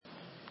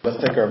Let's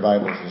take our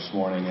Bibles this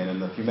morning, and in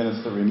the few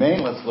minutes that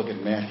remain, let's look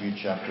at Matthew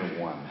chapter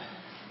 1.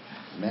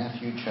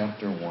 Matthew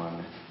chapter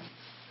 1.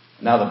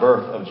 Now the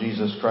birth of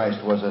Jesus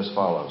Christ was as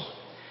follows.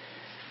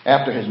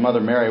 After his mother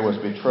Mary was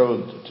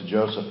betrothed to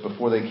Joseph,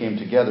 before they came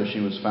together,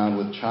 she was found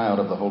with child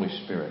of the Holy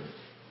Spirit.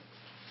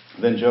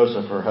 Then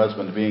Joseph, her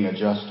husband, being a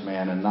just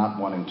man and not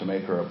wanting to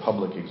make her a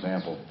public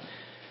example,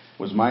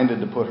 was minded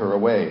to put her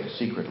away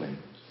secretly.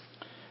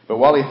 But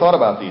while he thought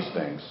about these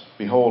things,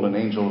 behold, an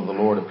angel of the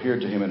Lord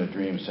appeared to him in a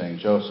dream, saying,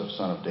 Joseph,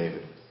 son of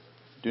David,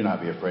 do not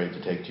be afraid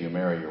to take to you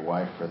Mary, your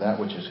wife, for that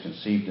which is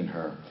conceived in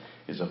her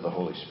is of the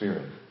Holy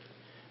Spirit.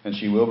 And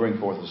she will bring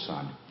forth a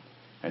son,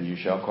 and you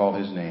shall call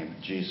his name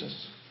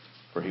Jesus,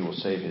 for he will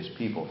save his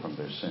people from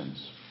their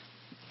sins.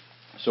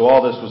 So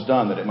all this was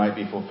done, that it might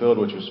be fulfilled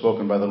which was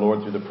spoken by the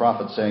Lord through the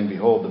prophet, saying,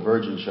 Behold, the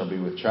virgin shall be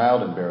with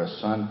child and bear a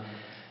son,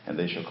 and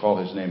they shall call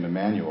his name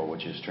Emmanuel,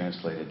 which is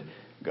translated,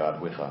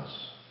 God with us.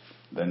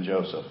 Then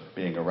Joseph,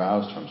 being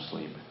aroused from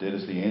sleep, did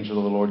as the angel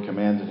of the Lord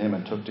commanded him,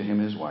 and took to him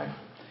his wife,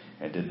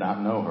 and did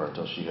not know her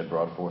till she had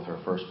brought forth her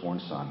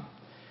firstborn son,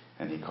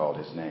 and he called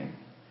his name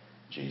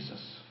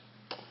Jesus.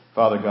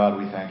 Father God,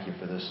 we thank you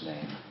for this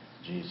name,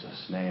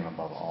 Jesus, name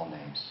above all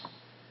names.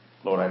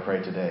 Lord, I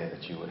pray today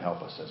that you would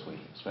help us as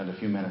we spend a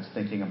few minutes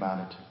thinking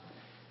about it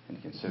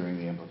and considering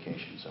the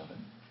implications of it.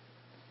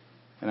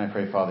 And I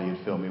pray, Father,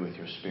 you'd fill me with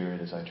your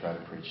Spirit as I try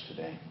to preach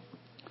today.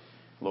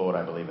 Lord,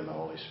 I believe in the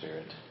Holy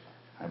Spirit.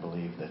 I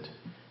believe that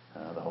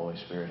the Holy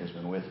Spirit has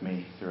been with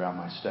me throughout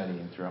my study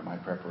and throughout my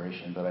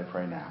preparation, but I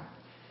pray now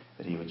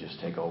that he would just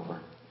take over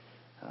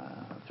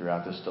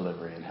throughout this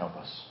delivery and help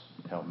us,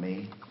 help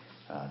me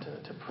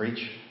to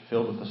preach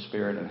filled with the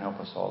Spirit, and help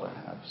us all to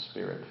have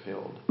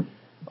Spirit-filled,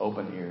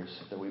 open ears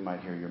that we might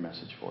hear your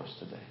message for us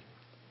today.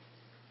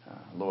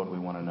 Lord, we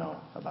want to know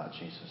about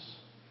Jesus.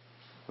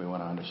 We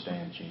want to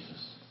understand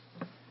Jesus.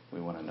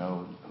 We want to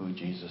know who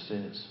Jesus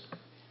is.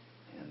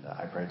 And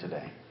I pray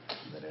today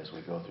that as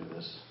we go through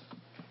this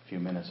few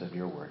minutes of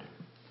your word,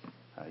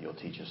 you'll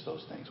teach us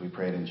those things. We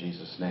pray it in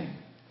Jesus' name.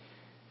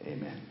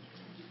 Amen.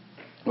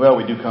 Well,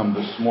 we do come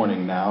this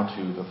morning now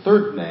to the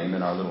third name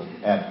in our little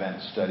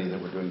Advent study that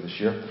we're doing this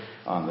year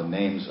on the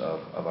names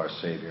of our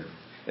Savior,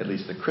 at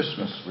least the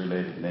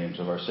Christmas-related names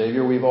of our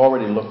Savior. We've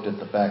already looked at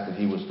the fact that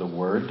he was the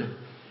Word,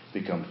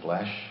 become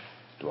flesh,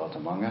 dwelt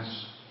among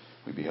us.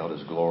 We beheld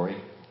his glory.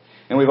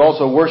 And we've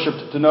also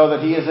worshipped to know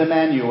that he is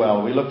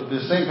Emmanuel. We looked at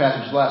this same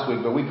passage last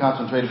week, but we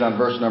concentrated on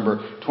verse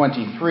number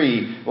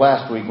 23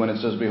 last week when it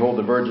says, Behold,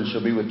 the virgin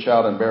shall be with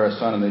child and bear a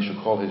son, and they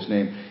shall call his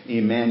name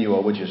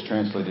Emmanuel, which is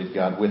translated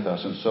God with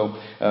us. And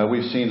so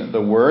we've seen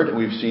the Word,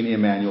 we've seen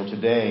Emmanuel.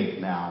 Today,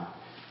 now,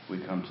 we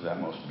come to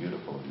that most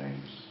beautiful of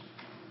names,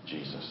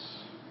 Jesus.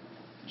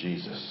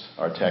 Jesus.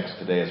 Our text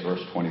today is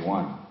verse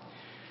 21.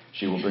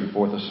 She will bring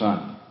forth a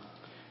son,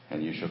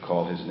 and you shall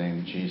call his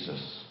name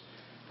Jesus,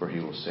 for he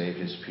will save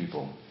his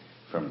people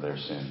from their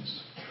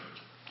sins.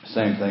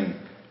 Same thing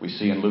we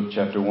see in Luke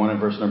chapter 1 and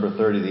verse number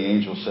 30. The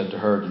angel said to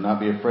her, Do not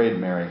be afraid,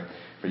 Mary,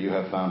 for you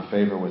have found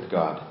favor with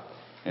God.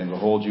 And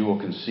behold, you will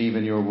conceive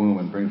in your womb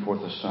and bring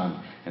forth a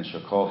son, and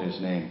shall call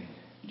his name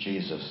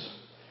Jesus.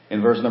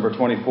 In verse number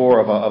 24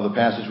 of the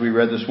passage we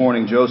read this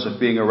morning, Joseph,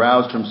 being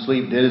aroused from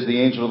sleep, did as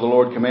the angel of the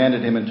Lord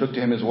commanded him, and took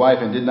to him his wife,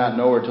 and did not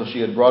know her till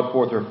she had brought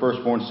forth her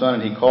firstborn son,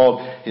 and he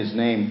called his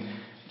name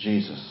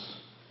Jesus.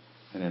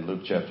 And in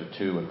Luke chapter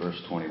 2 and verse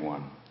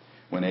 21,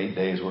 when 8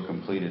 days were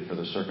completed for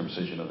the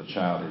circumcision of the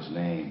child, his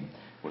name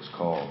was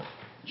called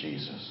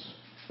Jesus,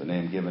 the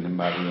name given him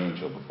by the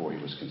angel before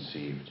he was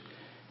conceived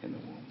in the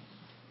womb.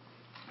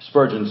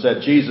 Spurgeon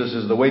said, Jesus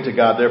is the way to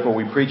God, therefore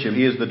we preach him.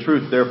 He is the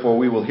truth, therefore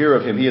we will hear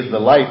of him. He is the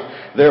life,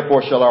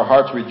 therefore shall our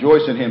hearts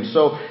rejoice in him.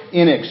 So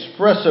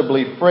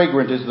inexpressibly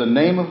fragrant is the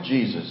name of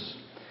Jesus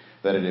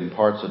that it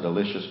imparts a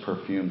delicious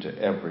perfume to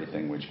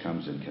everything which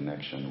comes in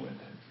connection with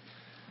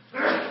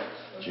it.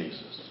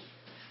 Jesus.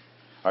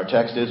 Our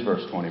text is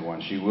verse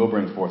 21. She will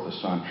bring forth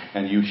a son,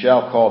 and you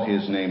shall call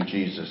his name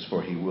Jesus,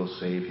 for he will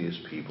save his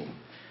people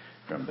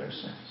from their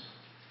sins.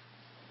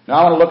 Now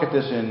I want to look at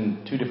this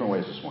in two different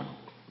ways this morning.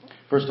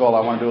 First of all, I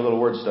want to do a little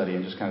word study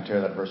and just kind of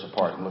tear that verse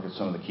apart and look at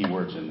some of the key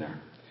words in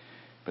there.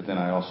 But then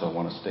I also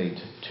want to state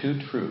two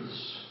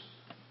truths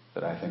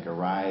that I think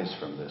arise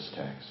from this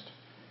text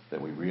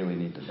that we really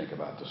need to think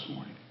about this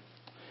morning.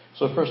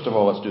 So first of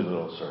all, let's do the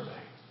little survey.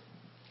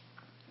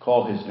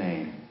 Call his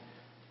name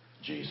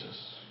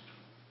Jesus.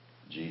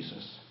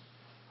 Jesus.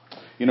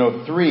 You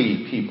know,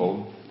 3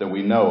 people that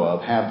we know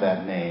of have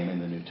that name in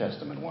the New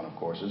Testament. One, of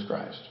course, is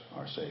Christ,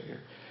 our Savior.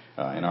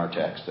 In our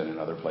text and in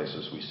other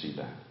places we see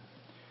that.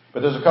 But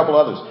there's a couple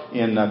others.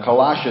 In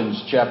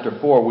Colossians chapter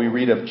 4, we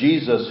read of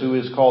Jesus who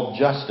is called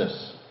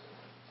Justus.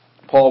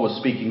 Paul was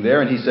speaking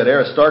there, and he said,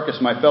 Aristarchus,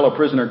 my fellow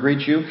prisoner,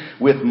 greets you,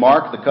 with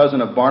Mark, the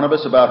cousin of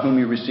Barnabas, about whom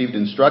you received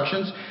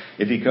instructions.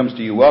 If he comes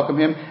to you, welcome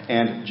him.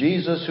 And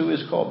Jesus, who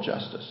is called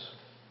Justus.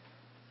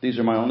 These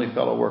are my only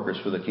fellow workers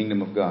for the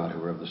kingdom of God,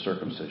 who are of the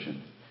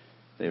circumcision.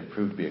 They have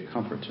proved to be a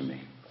comfort to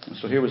me. And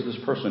so here was this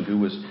person who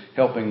was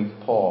helping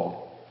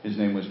Paul. His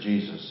name was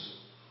Jesus,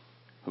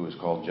 who is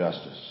called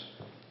Justus.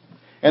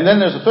 And then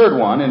there's a third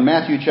one in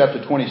Matthew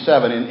chapter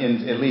 27.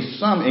 In at least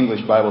some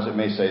English Bibles it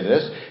may say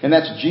this, and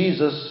that's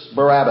Jesus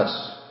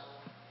Barabbas.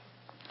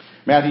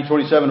 Matthew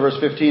 27 verse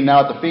 15,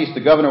 now at the feast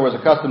the governor was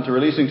accustomed to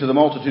releasing to the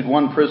multitude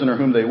one prisoner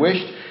whom they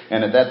wished,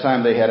 and at that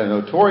time they had a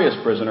notorious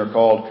prisoner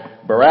called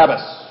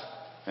Barabbas.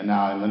 And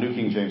now in the New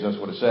King James that's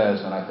what it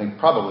says, and I think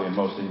probably in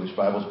most English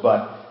Bibles,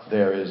 but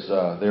there is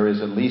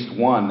at least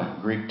one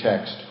Greek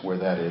text where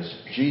that is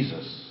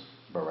Jesus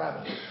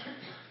Barabbas.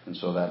 And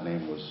so that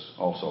name was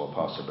also a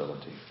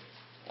possibility.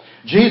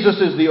 Jesus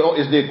is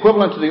the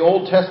equivalent to the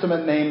Old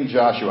Testament name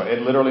Joshua.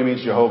 It literally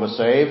means Jehovah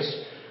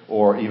saves,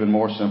 or even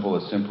more simple,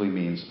 it simply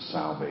means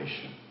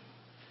salvation.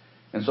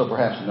 And so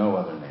perhaps no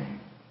other name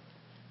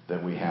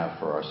that we have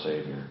for our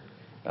Savior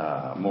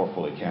more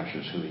fully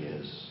captures who He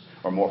is,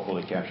 or more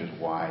fully captures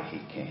why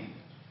He came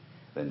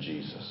than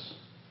Jesus.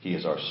 He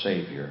is our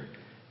Savior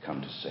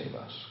come to save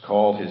us.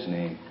 Call His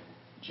name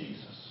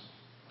Jesus.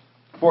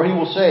 For He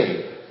will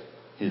save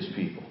His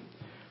people.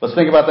 Let's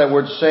think about that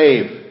word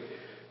save.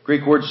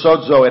 Greek word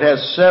sozo. It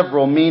has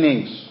several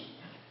meanings.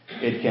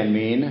 It can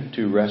mean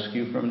to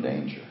rescue from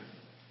danger.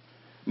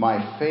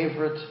 My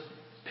favorite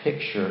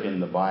picture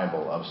in the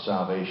Bible of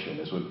salvation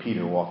is when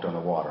Peter walked on the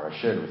water. I've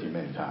shared it with you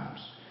many times.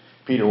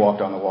 Peter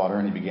walked on the water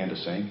and he began to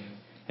sink.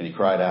 And he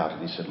cried out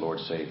and he said, Lord,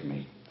 save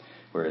me.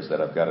 Where is that?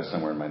 I've got it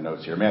somewhere in my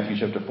notes here. Matthew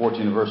chapter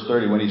 14 and verse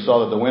 30. When he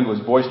saw that the wind was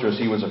boisterous,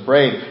 he was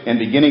afraid. And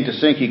beginning to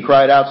sink, he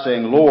cried out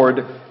saying, Lord,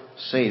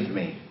 save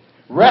me.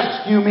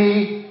 Rescue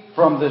me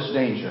from this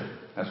danger.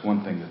 That's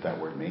one thing that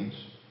word means.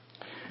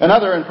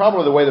 Another, and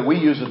probably the way that we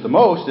use it the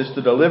most, is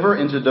to deliver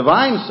into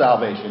divine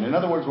salvation. In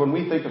other words, when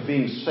we think of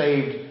being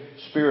saved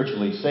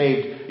spiritually,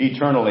 saved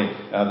eternally,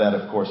 that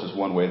of course is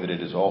one way that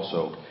it is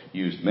also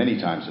used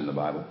many times in the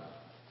Bible.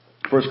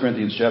 1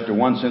 Corinthians chapter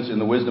 1, since in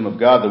the wisdom of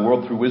God, the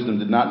world through wisdom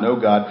did not know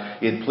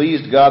God, it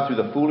pleased God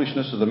through the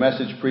foolishness of the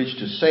message preached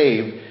to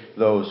save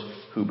those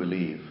who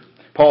believe.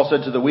 Paul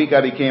said, to the weak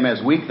I became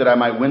as weak that I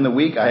might win the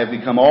weak. I have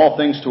become all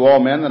things to all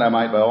men that I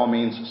might by all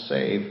means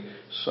save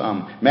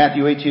some.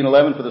 Matthew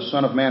 18:11, for the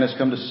Son of Man has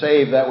come to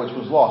save that which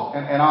was lost.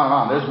 And on and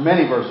on. There's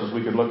many verses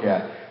we could look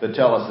at that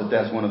tell us that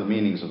that's one of the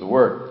meanings of the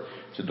word,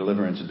 to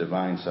deliver into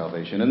divine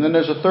salvation. And then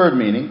there's a third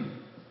meaning,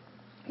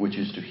 which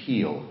is to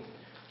heal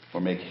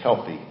or make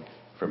healthy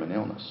from an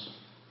illness.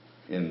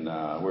 In,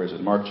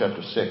 Mark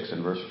chapter 6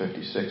 and verse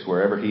 56,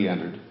 wherever he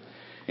entered,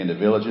 in the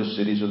villages,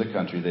 cities, or the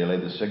country, they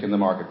laid the sick in the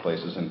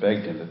marketplaces and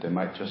begged him that they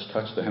might just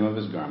touch the hem of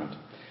his garment.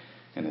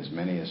 And as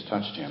many as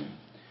touched him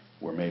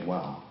were made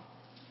well.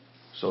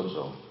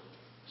 Sozo,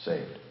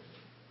 saved.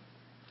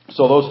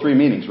 So those three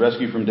meanings,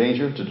 rescue from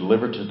danger, to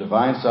deliver to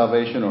divine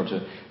salvation,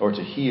 or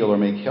to heal or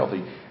make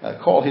healthy.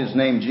 Call His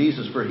name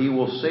Jesus, for He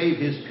will save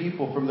His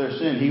people from their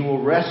sin. He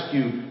will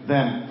rescue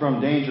them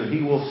from danger.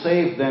 He will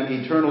save them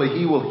eternally.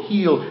 He will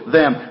heal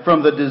them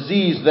from the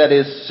disease that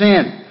is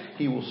sin.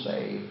 He will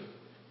save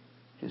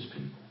His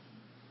people.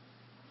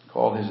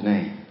 Call His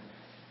name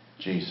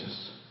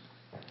Jesus,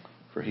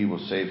 for He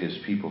will save His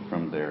people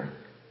from their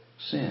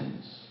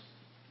sins.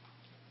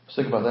 Let's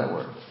think about that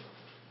word.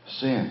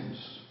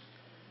 Sins.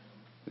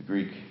 The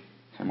Greek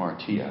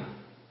hamartia.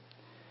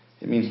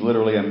 It means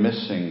literally a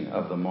missing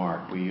of the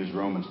mark. We use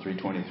Romans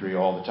 3:23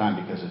 all the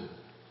time because it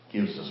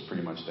gives us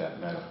pretty much that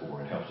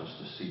metaphor. It helps us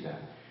to see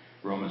that.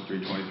 Romans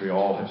 3:23,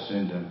 all have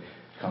sinned and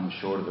come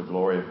short of the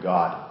glory of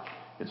God.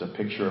 It's a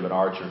picture of an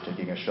archer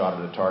taking a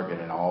shot at a target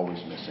and always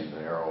missing.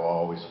 The arrow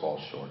always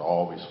falls short,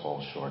 always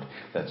falls short.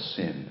 That's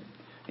sin,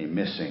 a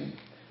missing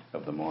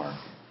of the mark.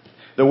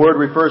 The word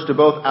refers to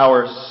both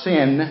our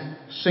sin,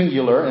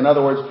 singular, in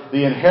other words,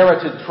 the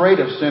inherited trait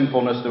of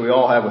sinfulness that we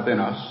all have within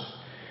us.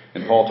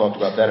 And Paul talked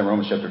about that in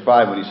Romans chapter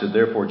 5 when he said,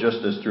 therefore,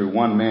 just as through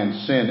one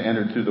man sin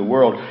entered through the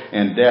world,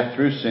 and death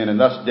through sin, and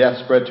thus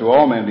death spread to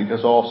all men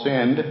because all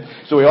sinned.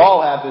 So we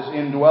all have this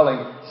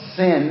indwelling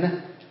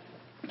sin.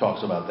 He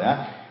talks about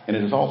that. And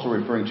it is also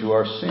referring to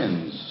our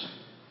sins,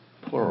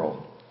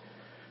 plural.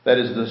 That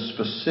is the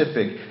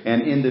specific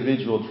and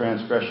individual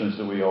transgressions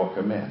that we all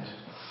commit.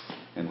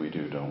 And we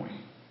do, don't we?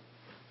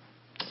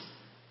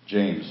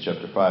 James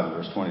chapter 5 and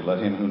verse 20.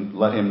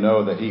 Let him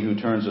know that he who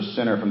turns a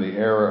sinner from the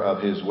error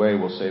of his way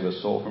will save a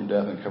soul from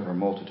death and cover a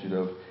multitude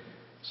of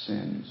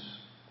sins.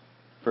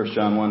 1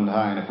 John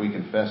 1:9. If we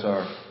confess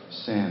our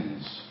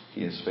sins,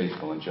 He is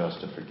faithful and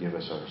just to forgive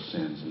us our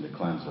sins and to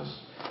cleanse us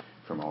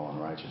from all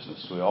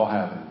unrighteousness. We all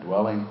have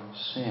indwelling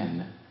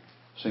sin,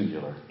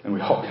 singular, and we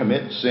all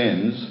commit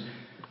sins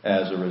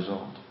as a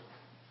result.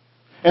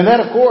 And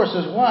that, of course,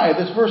 is why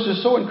this verse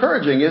is so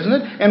encouraging, isn't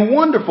it? And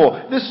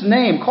wonderful. This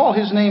name, call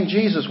His name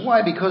Jesus.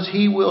 Why? Because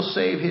He will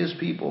save His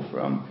people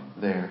from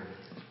their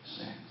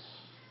sins.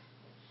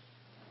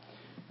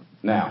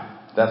 Now,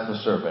 that's the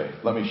survey.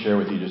 Let me share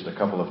with you just a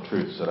couple of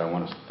truths that I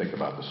want us to think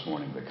about this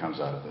morning that comes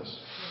out of this.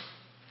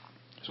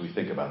 As we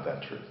think about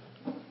that truth.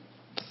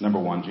 Number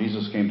one,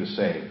 Jesus came to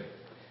save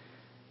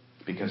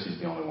because He's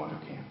the only one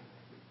who can.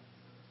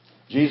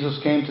 Jesus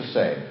came to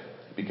save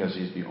because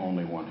He's the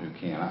only one who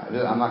can.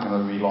 I'm not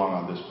going to be long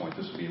on this point.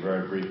 This will be a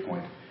very brief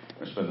point.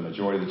 I'm going to spend the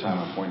majority of the time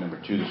on point number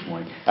 2 this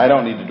morning. I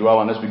don't need to dwell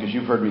on this because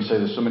you've heard me say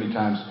this so many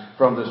times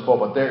from this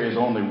pulpit. There is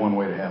only one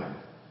way to heaven.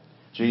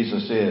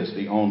 Jesus is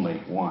the only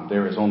one.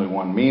 There is only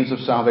one means of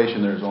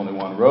salvation. There is only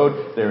one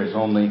road. There is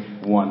only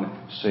one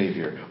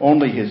Savior.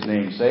 Only His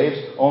name saves.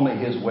 Only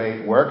His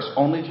way works.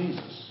 Only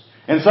Jesus.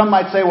 And some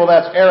might say, well,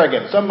 that's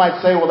arrogant. Some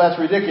might say, well, that's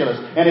ridiculous.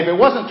 And if it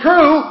wasn't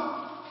true,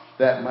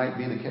 that might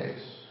be the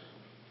case.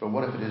 But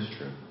what if it is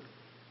true?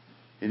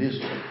 It is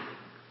true.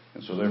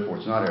 And so therefore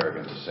it's not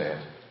arrogant to say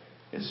it.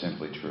 It's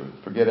simply true.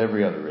 Forget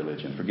every other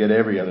religion. Forget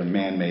every other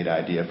man-made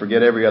idea.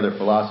 Forget every other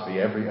philosophy,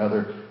 every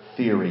other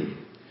theory.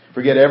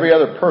 Forget every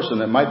other person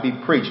that might be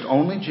preached.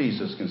 Only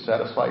Jesus can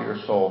satisfy your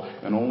soul,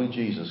 and only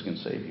Jesus can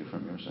save you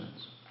from your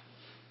sins.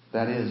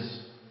 That is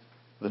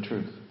the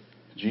truth.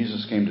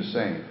 Jesus came to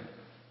save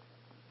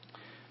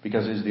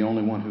because He's the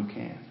only one who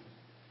can.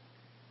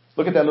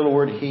 Look at that little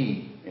word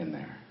He in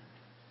there.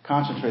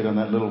 Concentrate on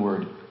that little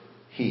word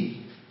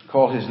He.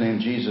 Call His name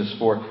Jesus,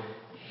 for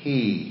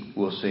He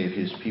will save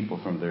His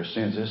people from their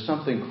sins. There's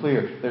something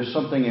clear. There's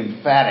something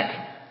emphatic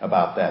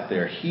about that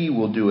there. He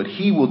will do it.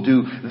 He will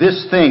do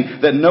this thing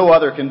that no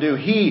other can do.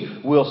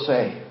 He will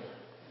save.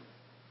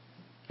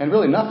 And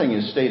really nothing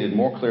is stated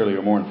more clearly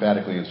or more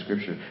emphatically in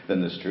Scripture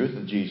than this truth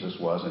that Jesus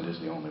was and is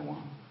the only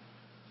one.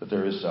 That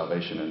there is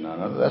salvation in none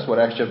other. That's what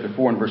Acts chapter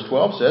 4 and verse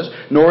 12 says.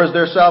 Nor is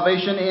there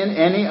salvation in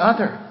any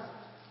other.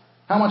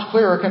 How much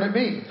clearer can it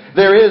be?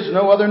 There is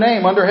no other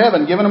name under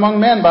heaven given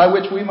among men by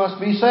which we must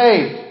be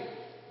saved.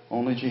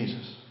 Only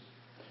Jesus.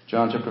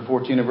 John chapter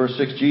 14 and verse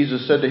 6,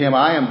 Jesus said to him,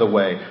 I am the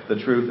way, the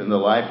truth, and the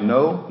life.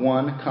 No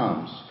one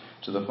comes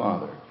to the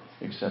Father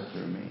except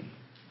through me.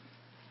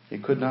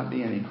 It could not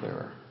be any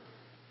clearer.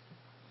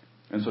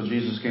 And so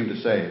Jesus came to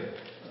save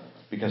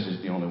because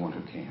He's the only one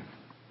who can.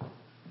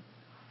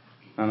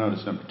 Now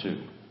notice number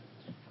 2.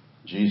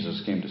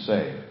 Jesus came to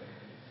save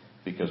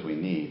because we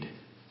need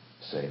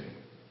saving.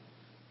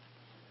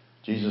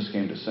 Jesus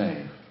came to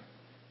save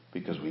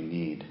because we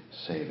need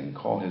saving.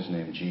 Call His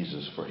name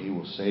Jesus, for He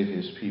will save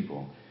His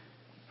people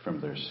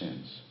from their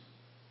sins.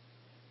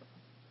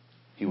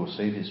 He will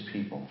save His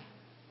people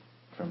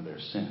from their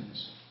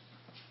sins.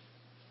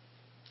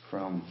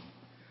 From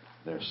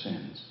their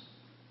sins.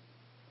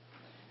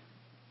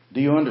 Do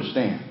you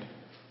understand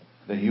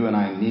that you and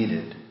I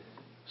needed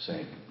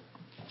saving?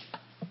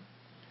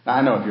 Now,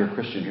 I know if you're a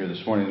Christian here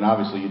this morning, and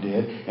obviously you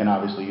did, and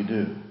obviously you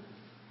do.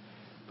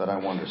 But I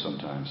wonder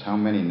sometimes how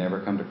many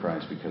never come to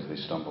Christ because they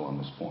stumble on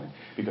this point.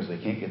 Because they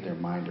can't get their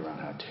mind around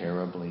how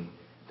terribly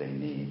they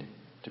need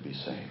to be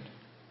saved.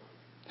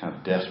 How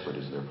desperate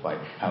is their plight.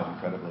 How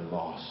incredibly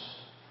lost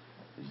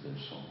is their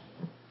soul.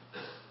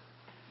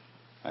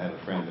 I have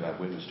a friend that I've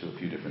witnessed to a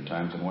few different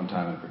times. And one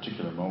time, in a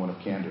particular moment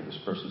of candor, this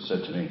person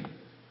said to me,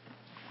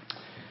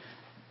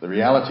 the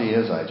reality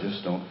is I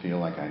just don't feel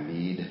like I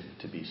need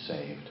to be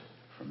saved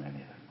from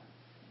anything.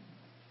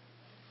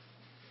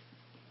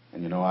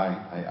 And you know,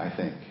 I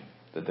think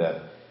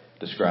that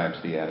describes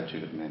the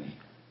attitude of many.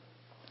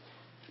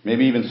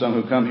 Maybe even some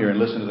who come here and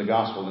listen to the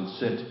gospel and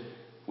sit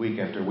week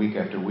after week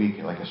after week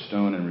like a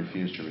stone and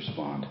refuse to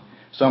respond.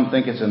 Some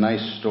think it's a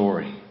nice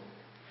story.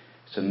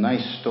 It's a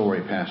nice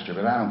story, Pastor,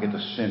 but I don't get the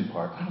sin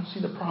part. I don't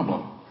see the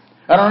problem.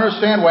 I don't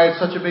understand why it's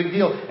such a big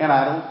deal, and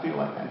I don't feel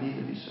like I need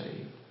to be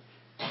saved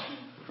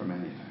from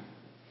anything.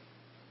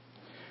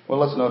 Well,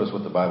 let's notice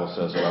what the Bible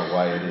says about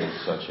why it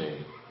is such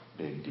a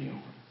big deal.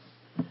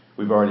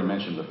 We've already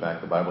mentioned the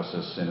fact the Bible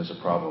says sin is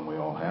a problem we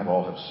all have.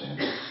 All have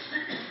sinned.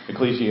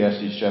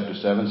 Ecclesiastes chapter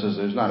 7 says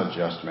there's not a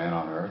just man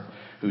on earth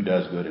who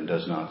does good and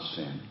does not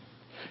sin.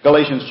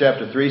 Galatians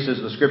chapter 3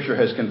 says the Scripture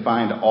has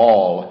confined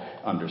all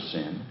under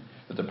sin,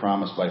 that the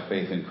promise by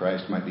faith in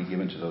Christ might be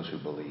given to those who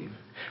believe.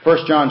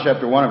 1 John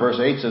chapter 1 and verse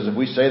 8 says if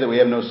we say that we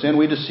have no sin,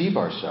 we deceive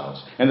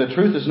ourselves, and the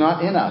truth is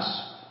not in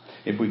us.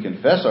 If we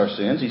confess our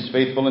sins, He's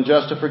faithful and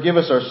just to forgive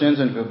us our sins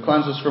and to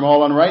cleanse us from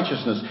all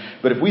unrighteousness.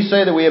 But if we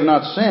say that we have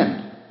not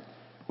sinned,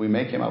 we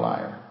make Him a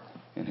liar,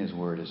 and His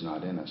word is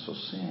not in us. So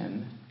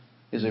sin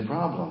is a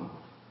problem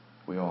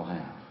we all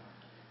have.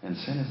 And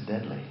sin is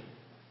deadly.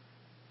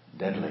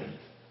 Deadly.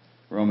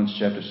 Romans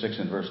chapter 6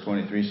 and verse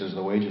 23 says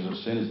the wages of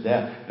sin is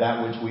death.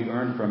 That which we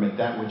earn from it,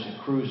 that which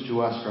accrues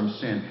to us from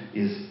sin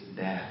is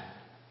death.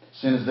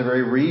 Sin is the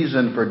very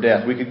reason for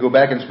death. We could go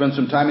back and spend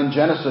some time in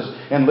Genesis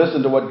and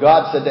listen to what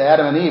God said to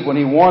Adam and Eve when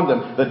He warned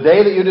them. The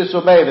day that you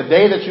disobey, the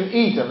day that you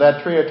eat of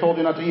that tree I told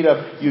you not to eat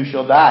of, you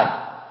shall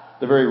die.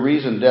 The very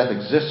reason death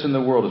exists in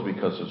the world is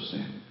because of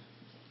sin.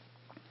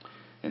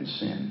 And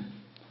sin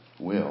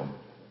will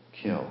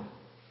kill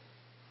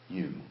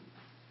you.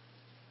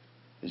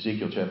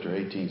 Ezekiel chapter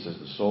 18 says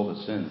the soul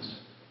that sins,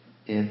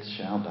 it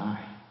shall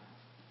die.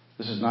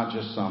 This is not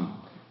just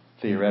some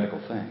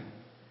theoretical thing.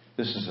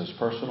 This is as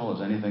personal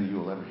as anything you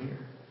will ever hear.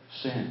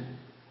 Sin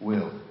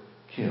will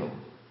kill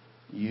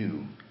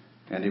you,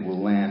 and it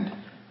will land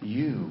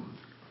you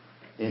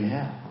in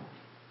hell.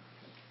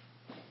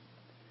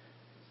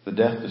 The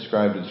death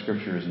described in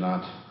Scripture is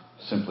not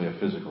simply a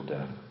physical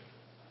death.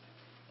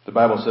 The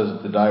Bible says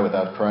that to die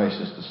without Christ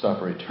is to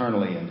suffer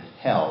eternally in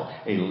hell,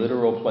 a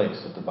literal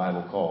place that the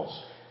Bible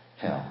calls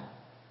hell.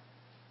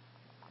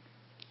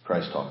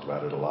 Christ talked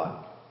about it a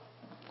lot.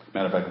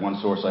 Matter of fact, one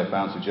source I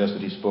found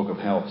suggested he spoke of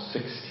hell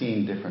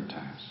 16 different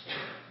times.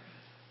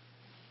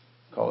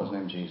 Call his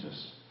name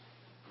Jesus,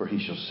 for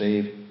he shall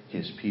save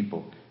his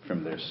people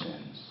from their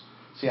sins.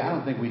 See, I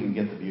don't think we can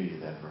get the beauty of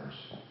that verse.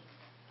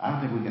 I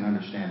don't think we can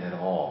understand at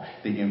all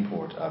the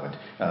import of it.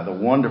 The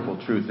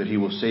wonderful truth that he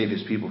will save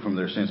his people from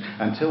their sins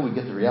until we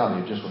get the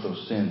reality of just what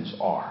those sins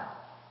are.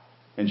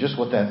 And just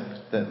what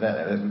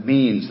that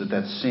means,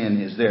 that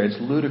sin is there. It's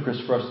ludicrous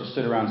for us to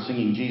sit around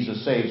singing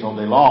Jesus Saves all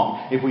day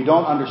long if we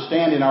don't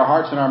understand in our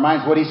hearts and our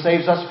minds what he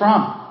saves us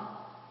from.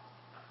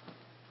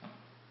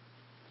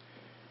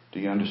 Do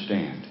you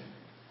understand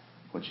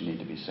what you need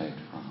to be saved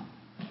from?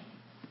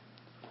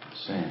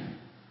 Sin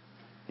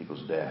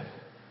equals death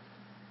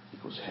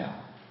equals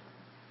hell.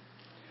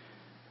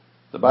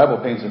 The Bible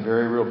paints a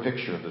very real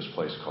picture of this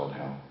place called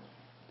hell.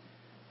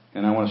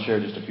 And I want to share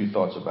just a few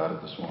thoughts about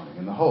it this morning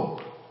in the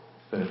hope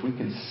that if we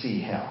can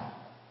see hell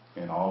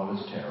in all of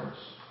its terrors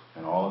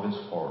and all of its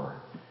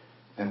horror,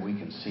 then we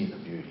can see the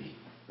beauty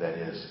that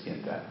is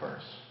in that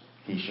verse.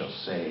 He shall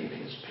save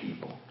his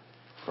people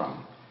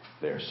from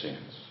their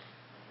sins.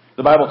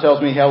 The Bible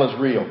tells me hell is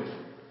real.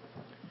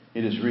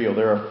 It is real.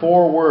 There are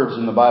 4 words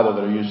in the Bible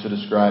that are used to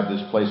describe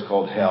this place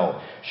called hell.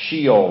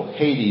 Sheol,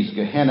 Hades,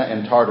 Gehenna,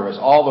 and Tartarus.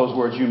 All those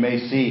words you may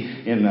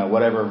see in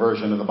whatever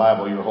version of the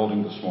Bible you're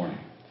holding this morning.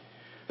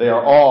 They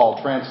are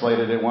all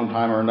translated at one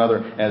time or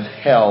another as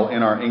hell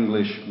in our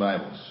English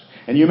Bibles.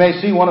 And you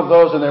may see one of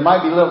those, and there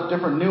might be little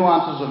different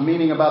nuances of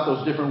meaning about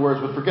those different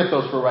words, but forget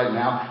those for right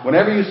now.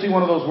 Whenever you see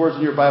one of those words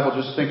in your Bible,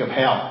 just think of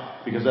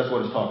hell, because that's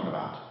what it's talking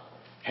about.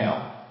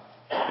 Hell.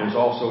 There's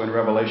also in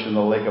Revelation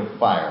the lake of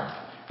fire,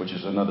 which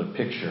is another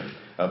picture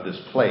of this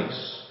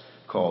place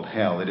called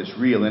hell. It is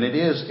real, and it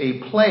is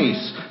a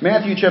place.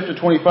 Matthew chapter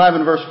 25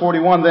 and verse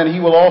 41, then he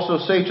will also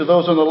say to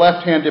those on the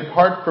left hand,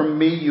 depart from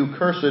me, you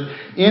cursed,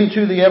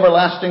 into the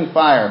everlasting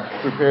fire,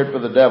 prepared for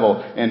the devil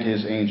and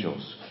his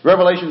angels.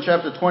 Revelation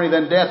chapter 20,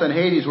 then death and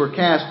Hades were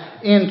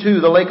cast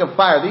into the lake of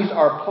fire. These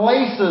are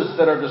places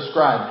that are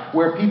described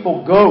where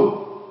people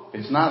go.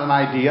 It's not an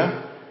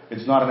idea.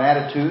 It's not an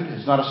attitude.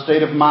 It's not a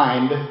state of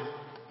mind.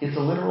 It's a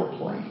literal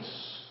place.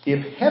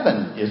 If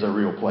heaven is a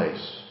real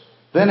place,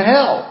 then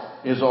hell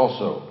is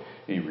also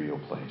a real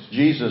place.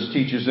 Jesus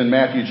teaches in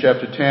Matthew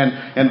chapter 10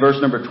 and verse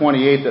number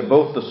 28 that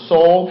both the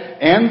soul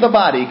and the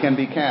body can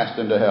be cast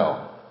into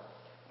hell.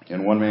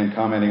 And one man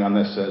commenting on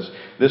this says,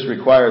 this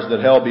requires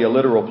that hell be a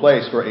literal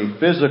place, for a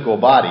physical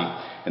body,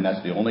 and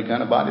that's the only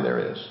kind of body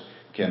there is,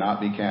 cannot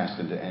be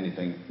cast into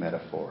anything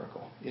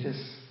metaphorical. It is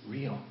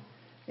real,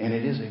 and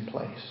it is a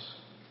place.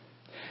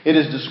 It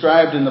is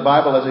described in the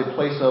Bible as a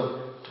place of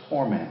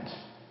torment.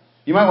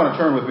 You might want to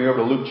turn with me over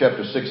to Luke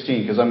chapter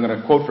 16, because I'm going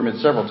to quote from it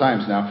several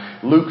times now.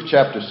 Luke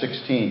chapter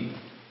 16.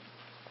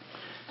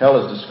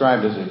 Hell is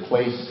described as a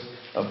place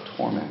of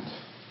torment.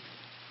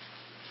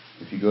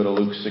 If you go to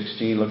Luke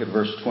 16, look at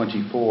verse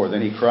 24.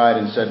 Then he cried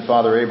and said,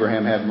 Father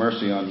Abraham, have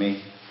mercy on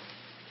me,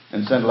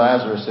 and send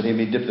Lazarus that he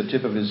may dip the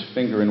tip of his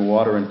finger in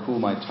water and cool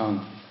my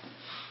tongue,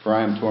 for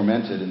I am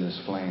tormented in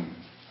this flame.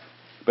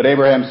 But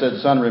Abraham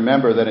said, Son,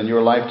 remember that in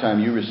your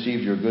lifetime you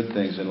received your good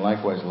things, and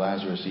likewise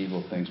Lazarus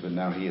evil things, but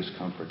now he is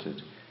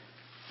comforted,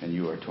 and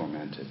you are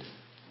tormented.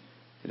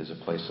 It is a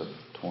place of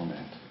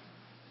torment.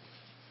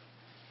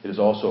 It is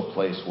also a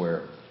place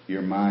where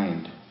your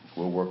mind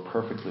will work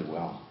perfectly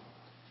well,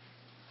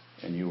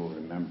 and you will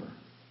remember.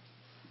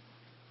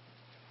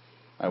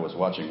 I was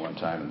watching one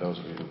time, and those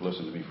of you who've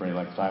listened to me for any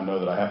length of time know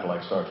that I have to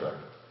like Star Trek.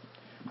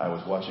 I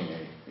was watching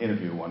an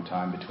interview one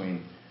time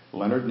between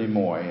Leonard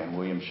Nimoy and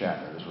William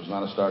Shatner. This was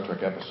not a Star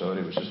Trek episode.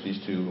 It was just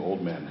these two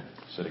old men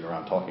sitting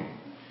around talking.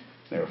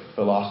 They were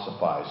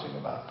philosophizing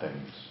about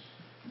things.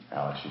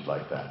 Alex, you'd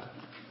like that.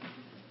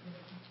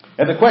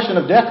 And the question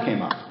of death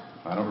came up.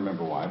 I don't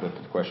remember why, but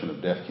the question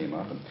of death came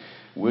up. And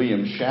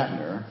William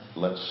Shatner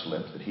let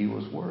slip that he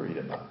was worried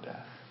about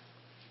death.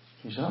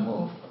 He said, I'm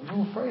a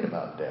little afraid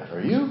about death. Are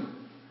you?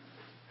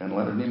 And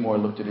Leonard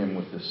Nimoy looked at him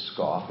with this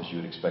scoff, as you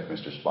would expect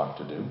Mr. Spock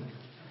to do.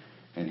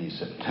 And he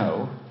said,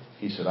 no.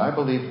 He said, I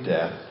believe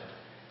death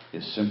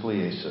is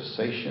simply a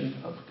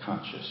cessation of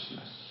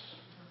consciousness.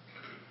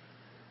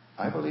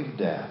 I believe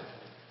death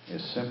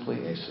is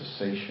simply a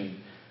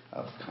cessation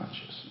of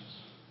consciousness.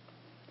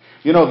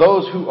 You know,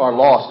 those who are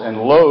lost and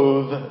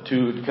loath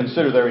to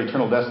consider their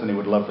eternal destiny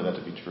would love for that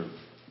to be true.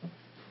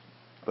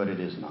 But it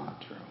is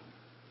not true.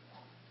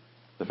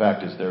 The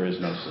fact is there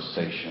is no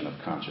cessation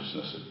of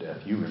consciousness at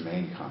death. You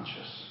remain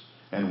conscious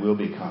and will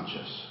be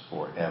conscious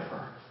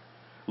forever.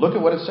 Look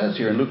at what it says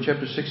here in Luke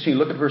chapter 16.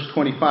 Look at verse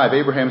 25.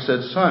 Abraham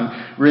said,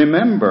 Son,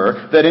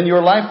 remember that in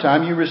your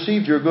lifetime you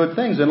received your good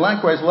things, and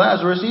likewise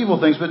Lazarus evil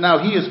things, but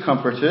now he is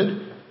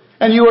comforted,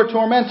 and you are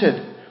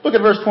tormented. Look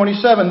at verse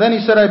 27. Then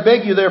he said, I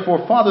beg you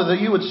therefore, Father,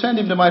 that you would send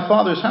him to my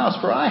father's house,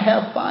 for I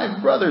have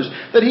 5 brothers,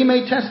 that he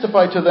may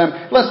testify to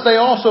them, lest they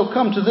also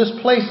come to this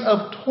place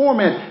of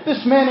torment.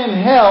 This man in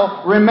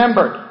hell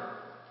remembered.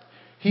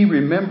 He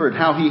remembered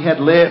how he had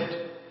lived.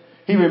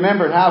 He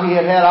remembered how he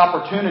had had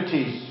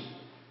opportunities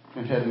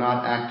and had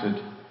not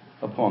acted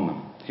upon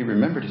them. He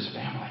remembered his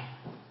family.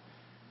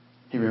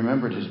 He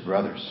remembered his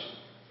brothers.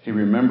 He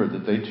remembered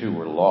that they too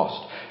were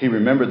lost. He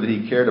remembered that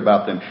he cared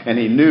about them. And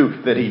he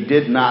knew that he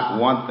did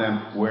not want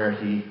them where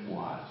he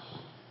was.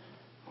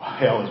 Well,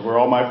 hell is where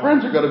all my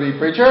friends are going to be,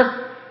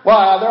 preacher.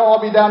 Well, they'll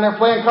all be down there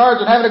playing cards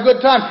and having a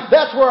good time.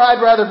 That's where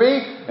I'd rather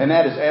be. And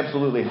that is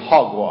absolutely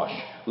hogwash.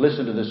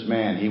 Listen to this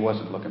man. He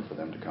wasn't looking for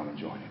them to come and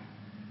join him.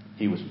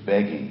 He was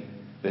begging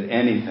that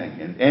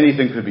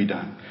anything could be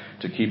done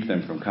to keep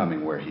them from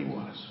coming where he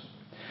was.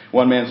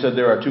 One man said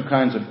there are two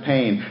kinds of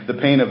pain. The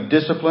pain of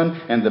discipline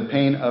and the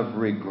pain of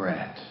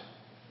regret.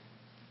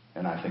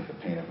 And I think the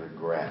pain of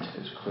regret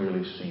is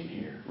clearly seen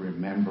here.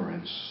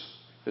 Remembrance.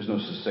 There's no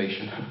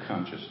cessation of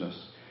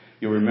consciousness.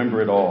 You'll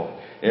remember it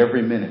all.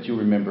 Every minute. You'll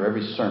remember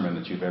every sermon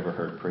that you've ever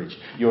heard preached.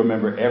 You'll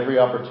remember every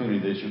opportunity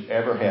that you've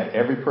ever had.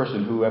 Every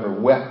person who ever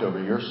wept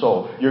over your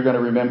soul. You're going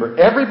to remember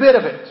every bit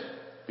of it.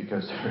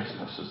 Because there is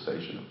no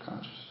cessation of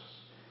consciousness.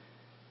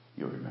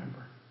 You'll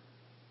remember.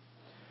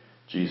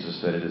 Jesus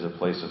said it is a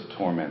place of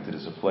torment. It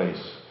is a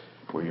place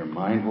where your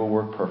mind will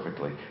work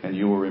perfectly and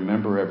you will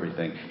remember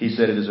everything. He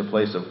said it is a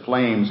place of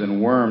flames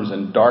and worms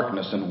and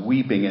darkness and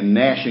weeping and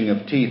gnashing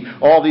of teeth.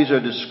 All these are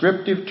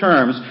descriptive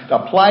terms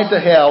applied to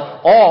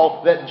hell,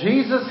 all that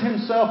Jesus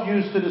himself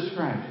used to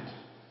describe it.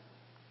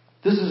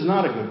 This is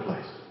not a good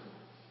place.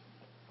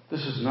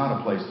 This is not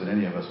a place that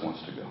any of us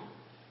wants to go.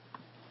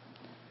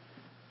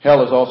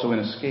 Hell is also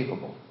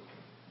inescapable.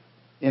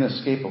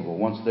 Inescapable.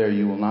 Once there,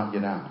 you will not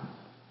get out.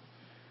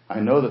 I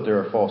know that there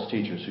are false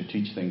teachers who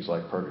teach things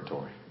like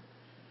purgatory.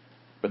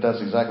 But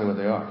that's exactly what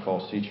they are,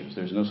 false teachers.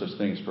 There's no such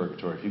thing as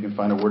purgatory. If you can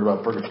find a word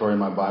about purgatory in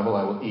my Bible,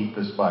 I will eat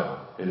this Bible.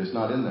 It is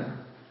not in there.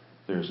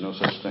 There is no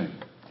such thing.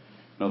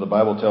 No, the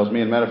Bible tells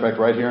me, and matter of fact,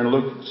 right here in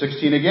Luke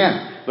 16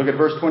 again, look at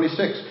verse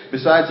 26.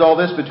 Besides all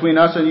this, between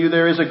us and you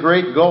there is a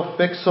great gulf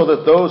fixed, so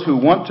that those who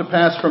want to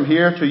pass from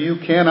here to you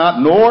cannot,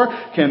 nor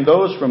can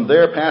those from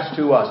there pass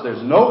to us.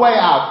 There's no way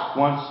out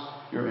once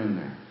you're in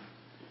there.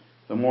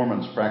 The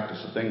Mormons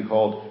practice a thing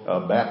called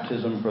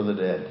baptism for the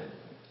dead.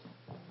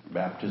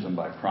 Baptism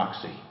by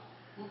proxy.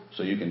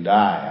 So you can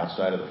die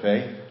outside of the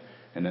faith,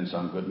 and then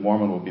some good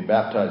Mormon will be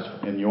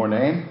baptized in your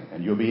name,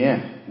 and you'll be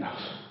in.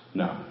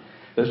 No.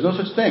 There's no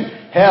such thing.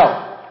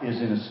 Hell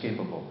is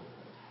inescapable.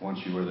 Once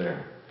you are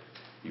there,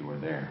 you are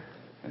there.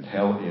 And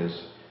hell is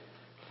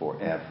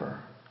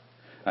forever.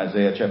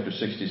 Isaiah chapter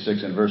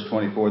 66 and verse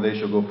 24, they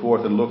shall go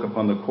forth and look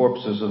upon the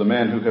corpses of the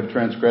men who have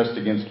transgressed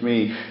against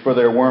me, for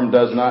their worm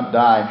does not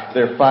die,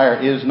 their fire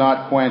is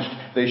not quenched,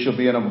 they shall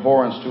be an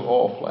abhorrence to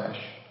all flesh.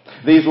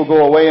 These will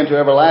go away into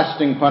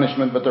everlasting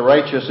punishment, but the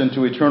righteous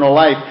into eternal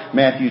life.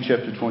 Matthew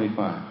chapter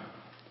 25.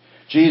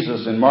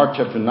 Jesus in Mark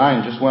chapter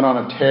 9 just went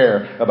on a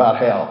tear about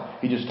hell.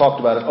 He just talked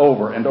about it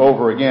over and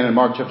over again in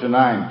Mark chapter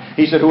 9.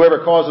 He said,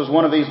 whoever causes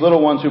one of these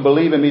little ones who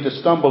believe in me to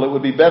stumble, it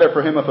would be better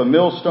for him if a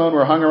millstone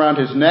were hung around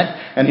his neck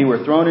and he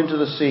were thrown into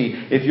the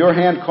sea. If your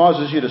hand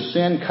causes you to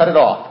sin, cut it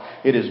off.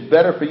 It is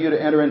better for you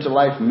to enter into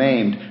life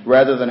maimed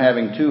rather than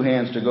having two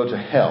hands to go to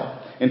hell,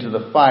 into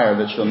the fire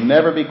that shall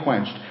never be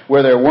quenched,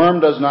 where their worm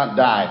does not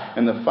die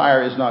and the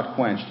fire is not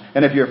quenched.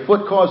 And if your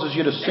foot causes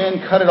you to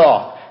sin, cut it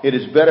off. It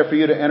is better for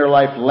you to enter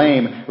life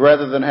lame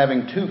rather than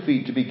having 2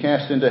 feet to be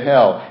cast into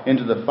hell,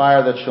 into the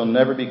fire that shall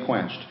never be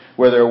quenched,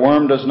 where their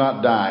worm does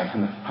not die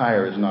and the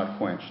fire is not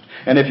quenched.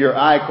 And if your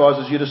eye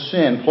causes you to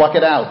sin, pluck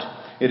it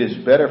out. It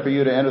is better for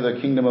you to enter the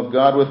kingdom of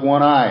God with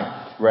one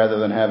eye rather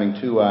than having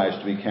 2 eyes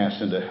to be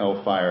cast into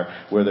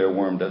hellfire, where their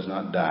worm does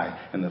not die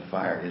and the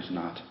fire is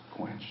not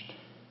quenched.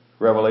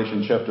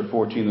 Revelation chapter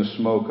 14, the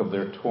smoke of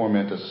their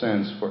torment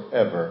ascends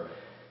forever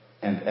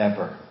and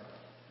ever.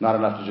 Not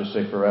enough to just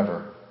say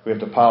forever. We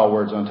have to pile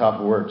words on top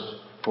of words.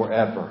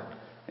 Forever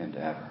and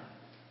ever.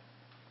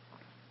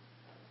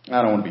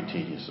 I don't want to be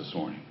tedious this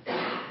morning.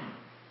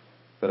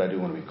 But I do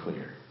want to be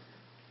clear.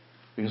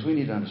 Because we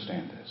need to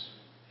understand this.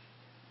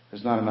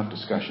 There's not enough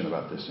discussion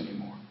about this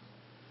anymore.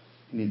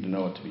 You need to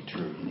know it to be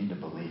true. You need to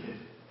believe it.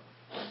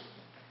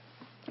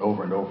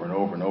 Over and over and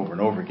over and over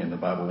and over again, the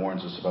Bible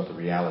warns us about the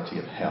reality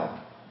of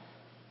hell.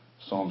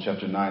 Psalm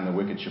chapter 9, the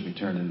wicked shall be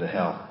turned into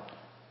hell,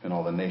 and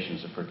all the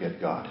nations that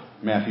forget God.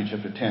 Matthew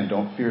chapter 10,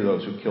 don't fear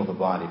those who kill the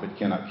body but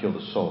cannot kill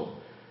the soul.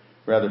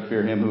 Rather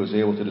fear him who is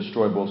able to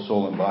destroy both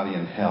soul and body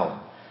in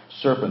hell.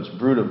 Serpents,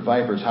 brood of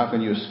vipers, how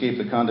can you escape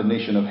the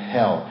condemnation of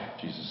hell?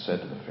 Jesus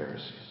said to the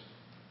Pharisees.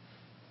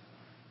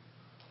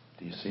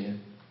 Do you see it?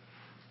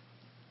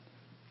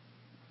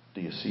 Do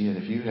you see it?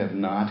 If you have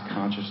not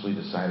consciously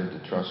decided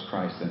to trust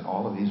Christ, then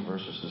all of these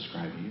verses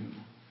describe you,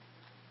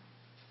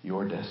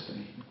 your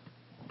destiny,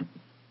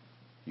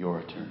 your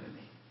eternity.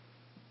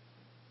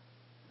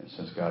 And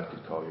since God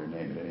could call your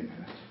name at any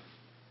minute.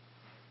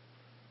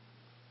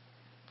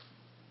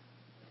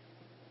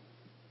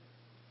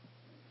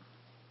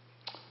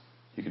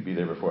 You could be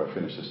there before I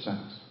finish this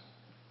sentence.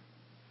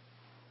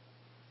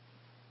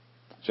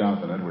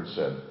 Jonathan Edwards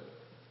said,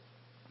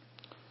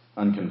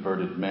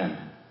 unconverted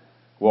men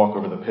walk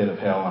over the pit of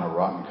hell on a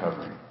rotten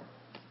covering.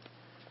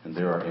 And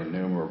there are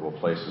innumerable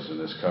places in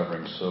this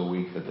covering so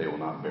weak that they will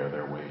not bear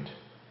their weight.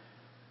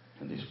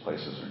 And these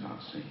places are not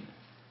seen.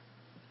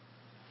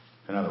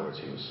 In other words,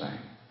 he was saying,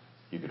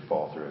 You could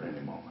fall through at any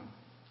moment.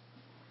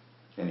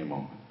 Any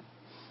moment.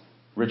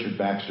 Richard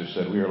Baxter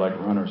said, "We are like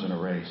runners in a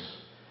race,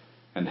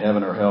 and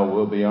heaven or hell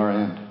will be our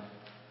end.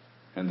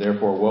 And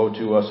therefore woe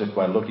to us if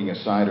by looking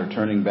aside or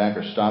turning back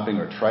or stopping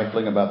or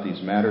trifling about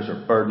these matters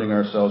or burdening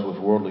ourselves with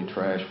worldly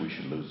trash, we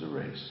should lose the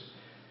race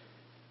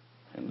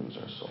and lose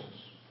our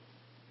souls."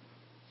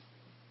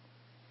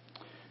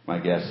 My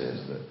guess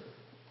is that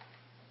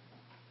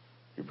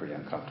you're pretty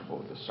uncomfortable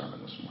with this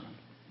sermon this morning.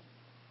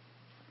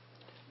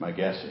 My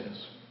guess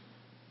is,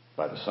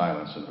 by the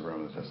silence in the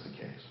room, that that's the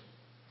case.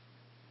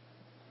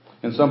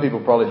 And some people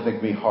probably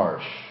think me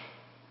harsh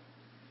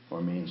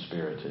or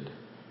mean-spirited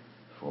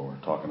for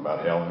talking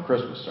about hell in a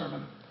Christmas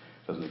sermon.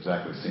 Doesn't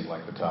exactly seem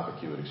like the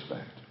topic you would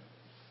expect.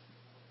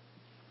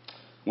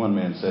 One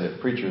man said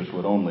if preachers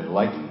would only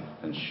lighten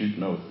and shoot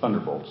no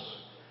thunderbolts,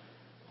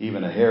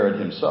 even a Herod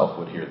himself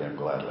would hear them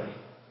gladly.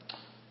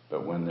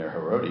 But when their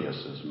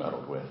Herodias is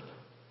meddled with,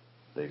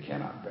 they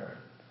cannot bear it.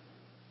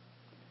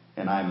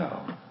 And I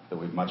know that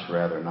we'd much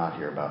rather not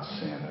hear about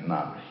sin and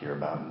not hear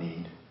about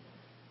need.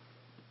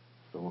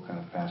 But what kind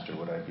of pastor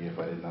would I be if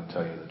I did not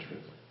tell you the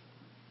truth?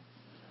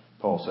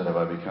 Paul said, "Have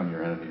I become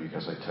your enemy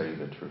because I tell you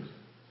the truth?"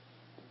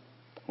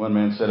 One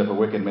man said, if a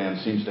wicked man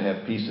seems to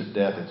have peace at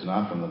death, it's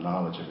not from the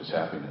knowledge of his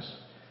happiness,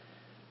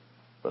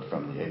 but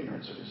from the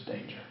ignorance of his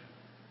danger.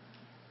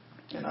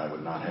 And I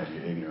would not have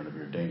you ignorant of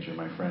your danger,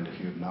 my friend. If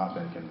you have not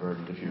been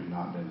converted, if you have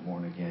not been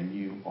born again,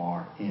 you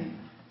are in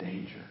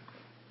danger.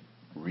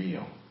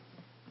 Real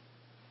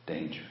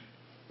danger.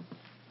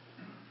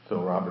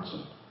 Phil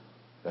Robertson,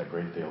 that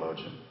great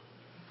theologian,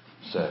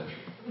 said,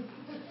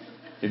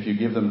 if you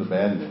give them the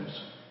bad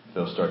news,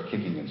 they'll start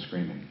kicking and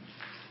screaming.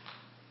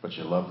 But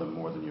you love them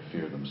more than you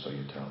fear them, so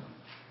you tell them.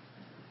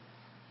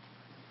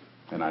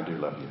 And I do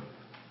love you.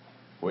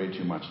 Way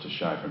too much to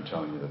shy from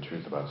telling you the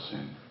truth about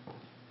sin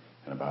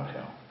and about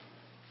hell.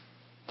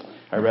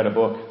 I read a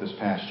book this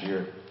past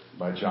year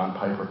by John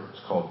Piper.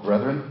 It's called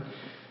Brethren,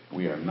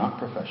 We Are Not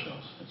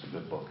Professionals. It's a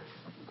good book.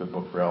 A good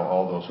book for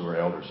all those who are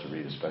elders to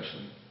read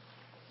especially.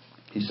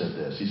 He said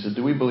this. He said,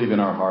 do we believe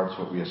in our hearts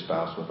what we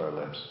espouse with our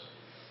lips?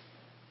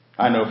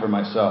 I know for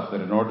myself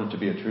that in order to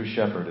be a true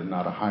shepherd and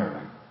not a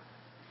hireling,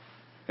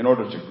 in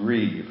order to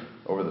grieve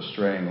over the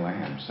straying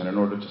lambs, and in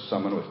order to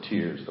summon with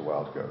tears the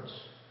wild goats,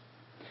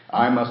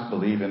 I must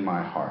believe in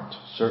my heart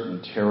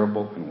certain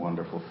terrible and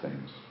wonderful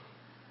things.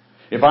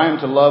 If I am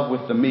to love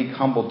with the meek,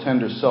 humble,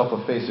 tender,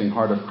 self-effacing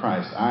heart of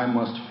Christ, I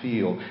must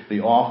feel the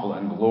awful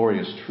and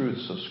glorious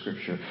truths of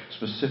Scripture.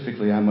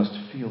 Specifically, I must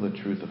feel the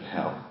truth of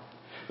hell.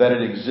 That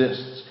it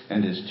exists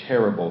and is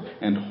terrible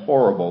and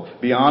horrible,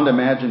 beyond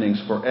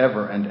imaginings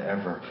forever and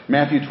ever.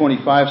 Matthew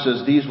 25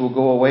 says these will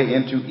go away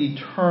into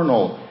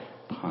eternal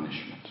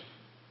punishment.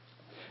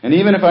 And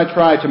even if I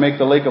try to make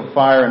the lake of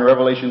fire in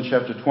Revelation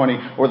chapter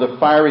 20 or the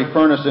fiery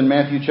furnace in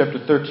Matthew chapter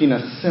 13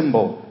 a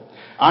symbol,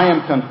 I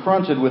am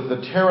confronted with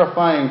the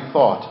terrifying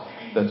thought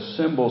that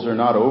symbols are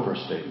not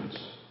overstatements,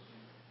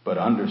 but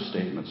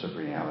understatements of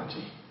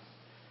reality.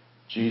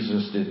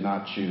 Jesus did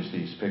not choose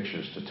these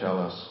pictures to tell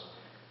us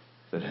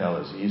that hell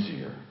is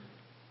easier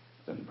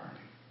than burning.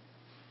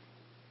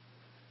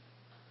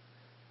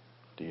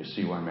 Do you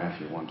see why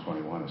Matthew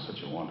 1:21 is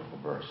such a wonderful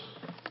verse?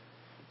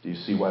 Do you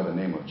see why the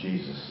name of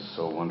Jesus is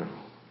so wonderful?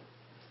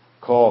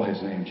 Call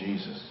his name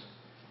Jesus,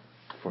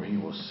 for he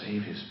will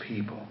save his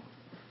people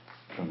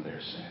from their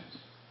sins.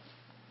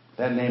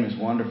 That name is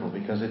wonderful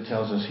because it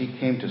tells us he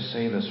came to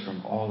save us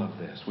from all of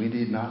this. We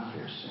need not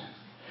fear sin.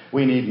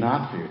 We need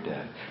not fear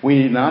death. We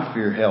need not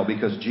fear hell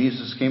because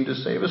Jesus came to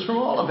save us from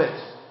all of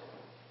it.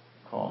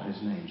 Call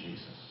his name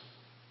Jesus,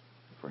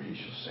 for he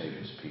shall save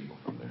his people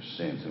from their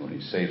sins. And when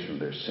he saves from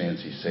their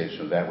sins, he saves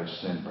from that which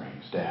sin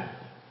brings, death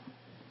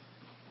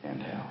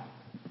and hell.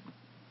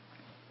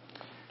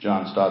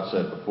 John Stott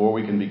said, before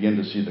we can begin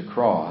to see the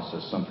cross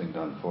as something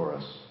done for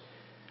us,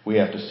 we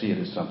have to see it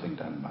as something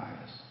done by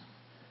us.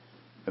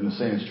 And the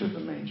same is true of the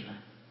manger.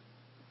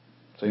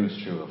 The same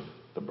is true of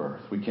the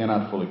birth. We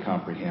cannot fully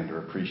comprehend or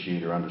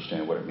appreciate or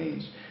understand what it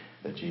means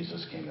that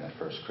Jesus came that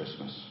first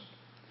Christmas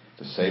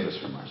to save us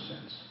from our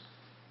sins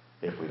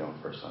if we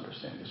don't first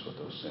understand just what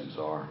those sins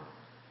are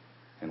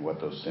and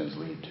what those sins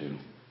lead to.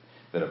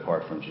 That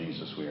apart from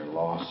Jesus, we are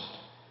lost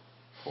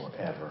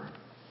forever,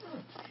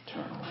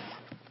 eternally.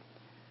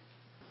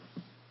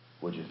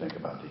 Would you think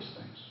about these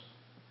things?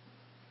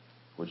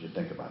 Would you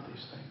think about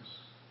these things?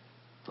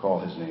 Call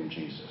his name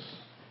Jesus,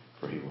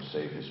 for he will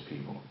save his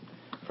people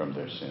from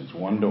their sins.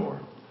 One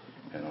door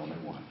and only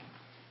one.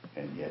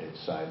 And yet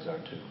its sides are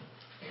two.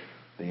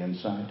 The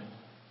inside,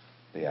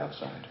 the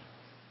outside.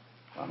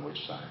 On which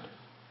side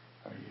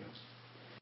are you?